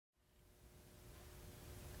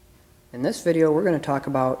In this video, we're going to talk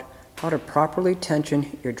about how to properly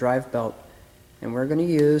tension your drive belt, and we're going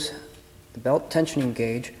to use the belt tensioning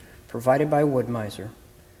gauge provided by Wood-Mizer.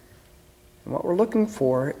 And what we're looking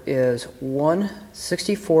for is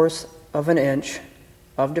 1/64 of an inch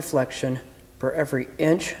of deflection per every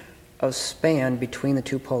inch of span between the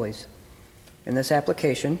two pulleys. In this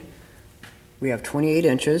application, we have 28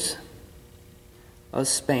 inches of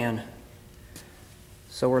span.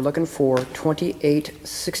 So we're looking for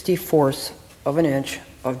 28/64 of an inch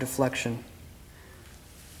of deflection,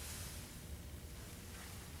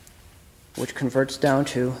 which converts down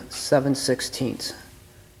to 7/16.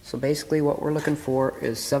 So basically what we're looking for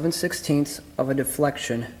is 7/16 of a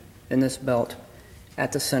deflection in this belt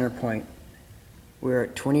at the center point. We're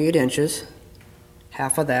at 28 inches,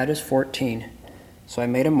 half of that is 14. So I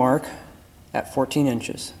made a mark at 14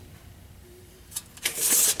 inches.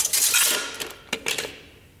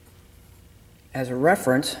 As a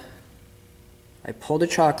reference, I pulled a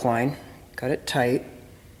chalk line, cut it tight,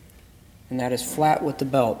 and that is flat with the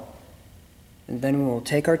belt. And then we will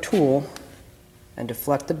take our tool and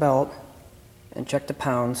deflect the belt and check the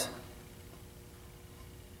pounds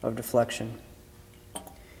of deflection.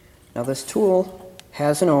 Now this tool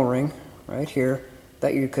has an O-ring right here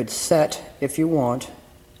that you could set, if you want,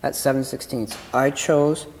 at 7/16. I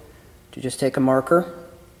chose to just take a marker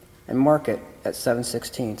and mark it at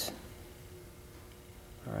 7/16.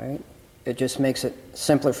 Alright, it just makes it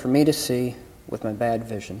simpler for me to see with my bad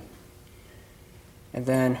vision. And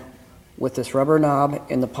then with this rubber knob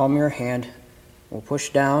in the palm of your hand, we'll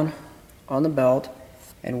push down on the belt,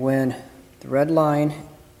 and when the red line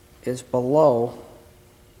is below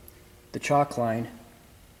the chalk line,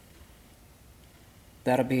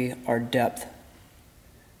 that'll be our depth.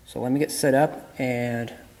 So let me get set up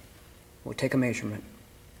and we'll take a measurement.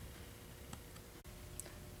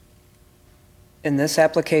 In this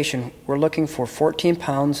application, we're looking for 14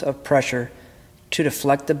 pounds of pressure to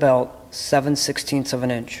deflect the belt 7/16 of an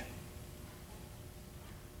inch.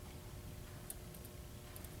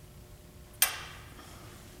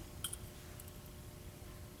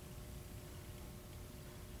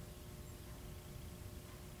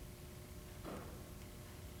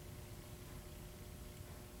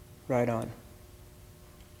 Right on.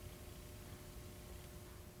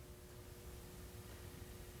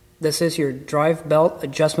 This is your drive belt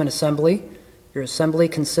adjustment assembly. Your assembly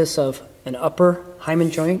consists of an upper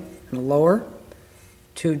hymen joint and a lower,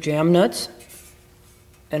 2 jam nuts,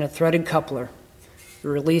 and a threaded coupler.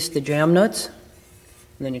 You release the jam nuts,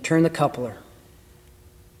 and then you turn the coupler.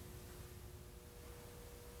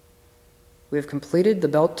 We have completed the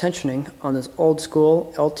belt tensioning on this old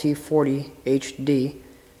school LT40 HD,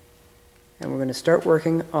 and we're going to start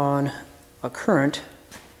working on a current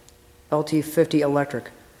LT50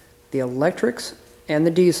 electric. The electrics and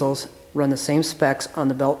the diesels run the same specs on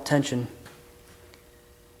the belt tension.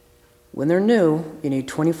 When they're new, you need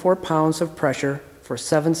 24 pounds of pressure for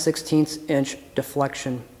 7/16 inch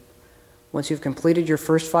deflection. Once you've completed your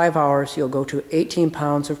first 5 hours, you'll go to 18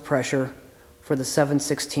 pounds of pressure for the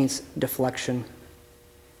 7/16 deflection.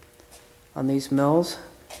 On these mills,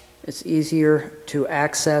 it's easier to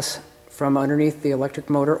access from underneath the electric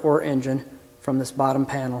motor or engine from this bottom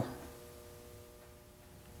panel.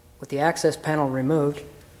 With the access panel removed,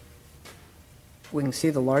 we can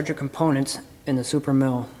see the larger components in the super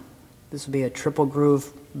mill. This will be a triple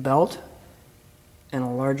groove belt and a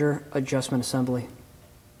larger adjustment assembly.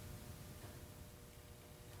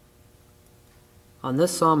 On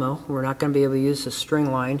this sawmill, we're not going to be able to use the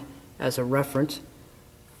string line as a reference,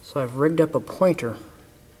 so I've rigged up a pointer.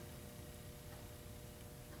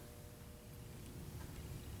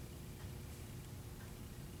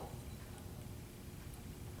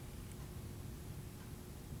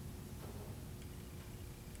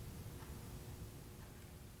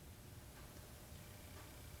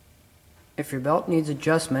 If your belt needs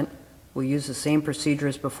adjustment, we'll use the same procedure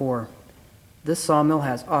as before. This sawmill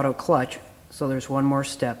has auto clutch, so there's one more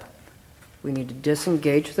step. We need to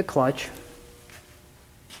disengage the clutch,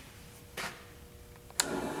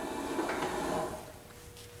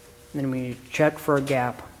 then we need to check for a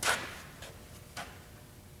gap.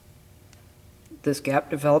 This gap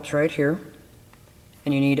develops right here,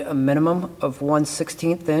 and you need a minimum of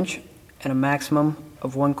 1/16 inch and a maximum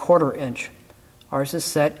of 1/4 inch. Ours is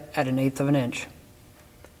set at 1/8 of an inch.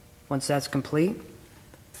 Once that's complete,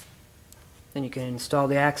 then you can install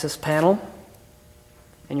the access panel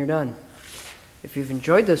and you're done. If you've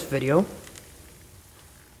enjoyed this video,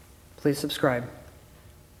 please subscribe.